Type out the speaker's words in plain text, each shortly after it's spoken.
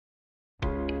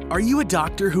Are you a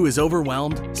doctor who is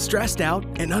overwhelmed, stressed out,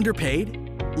 and underpaid?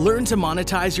 Learn to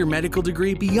monetize your medical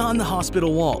degree beyond the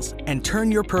hospital walls and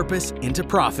turn your purpose into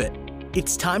profit.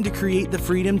 It's time to create the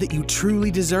freedom that you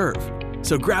truly deserve.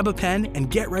 So grab a pen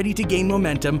and get ready to gain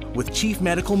momentum with Chief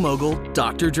Medical Mogul,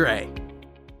 Dr. Dre.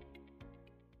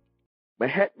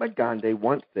 Mahatma Gandhi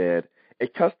once said, "A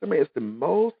customer is the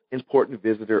most important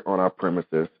visitor on our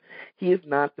premises. He is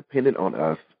not dependent on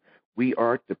us. We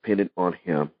are dependent on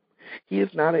him. He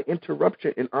is not an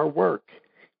interruption in our work.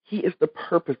 He is the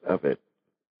purpose of it.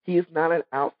 He is not an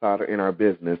outsider in our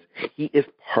business. He is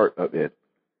part of it.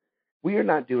 We are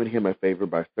not doing him a favor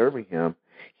by serving him.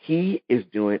 He is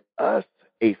doing us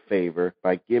a favor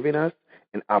by giving us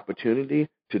an opportunity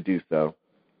to do so."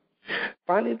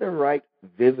 Finding the right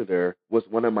visitor was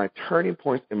one of my turning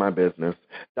points in my business.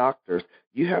 Doctors,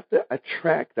 you have to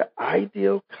attract the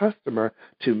ideal customer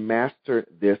to master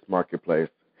this marketplace.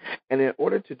 And in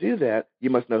order to do that, you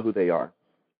must know who they are.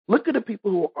 Look at the people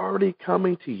who are already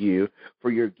coming to you for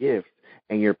your gifts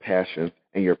and your passions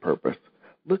and your purpose.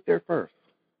 Look there first.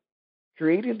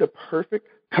 Creating the perfect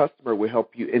customer will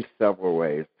help you in several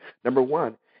ways. Number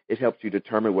one, it helps you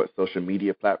determine what social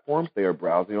media platforms they are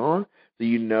browsing on so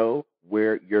you know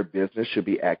where your business should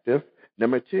be active.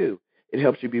 Number two, it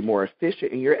helps you be more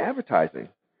efficient in your advertising.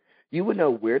 You will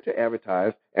know where to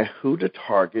advertise and who to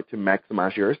target to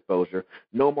maximize your exposure.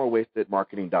 No more wasted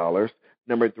marketing dollars.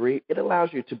 Number three, it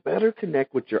allows you to better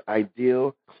connect with your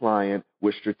ideal client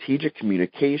with strategic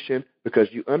communication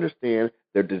because you understand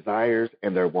their desires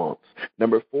and their wants.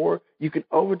 Number four, you can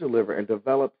over-deliver and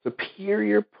develop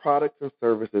superior products and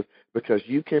services because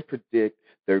you can predict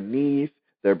their needs,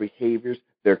 their behaviors,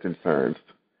 their concerns.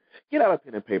 Get out a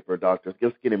pen and paper, doctors.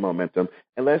 Let's get in momentum,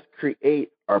 and let's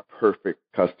create our perfect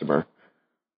customer.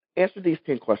 Answer these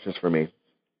 10 questions for me.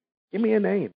 Give me a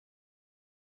name.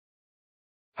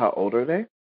 How old are they?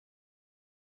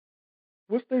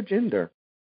 What's their gender?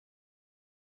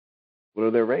 What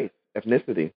are their race,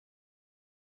 ethnicity?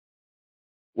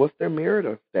 What's their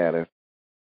marital status?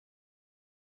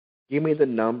 Give me the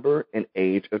number and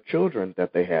age of children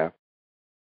that they have.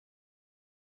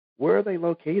 Where are they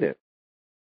located?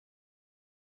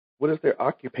 What is their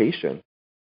occupation?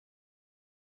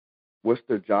 What's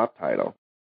their job title?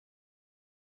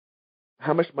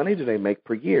 How much money do they make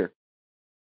per year?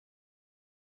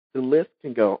 The list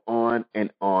can go on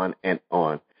and on and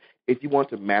on. If you want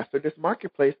to master this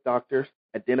marketplace, doctors,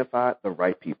 identify the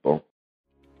right people.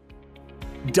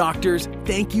 Doctors,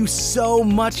 thank you so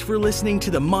much for listening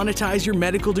to the Monetize Your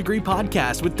Medical Degree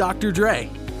podcast with Dr. Dre.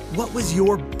 What was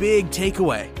your big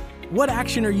takeaway? What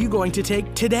action are you going to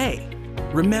take today?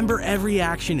 Remember, every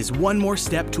action is one more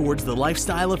step towards the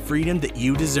lifestyle of freedom that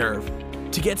you deserve.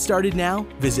 To get started now,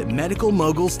 visit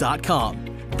medicalmoguls.com.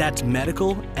 That's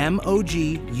medical,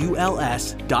 MOGULS.com.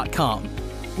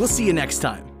 We'll see you next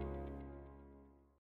time.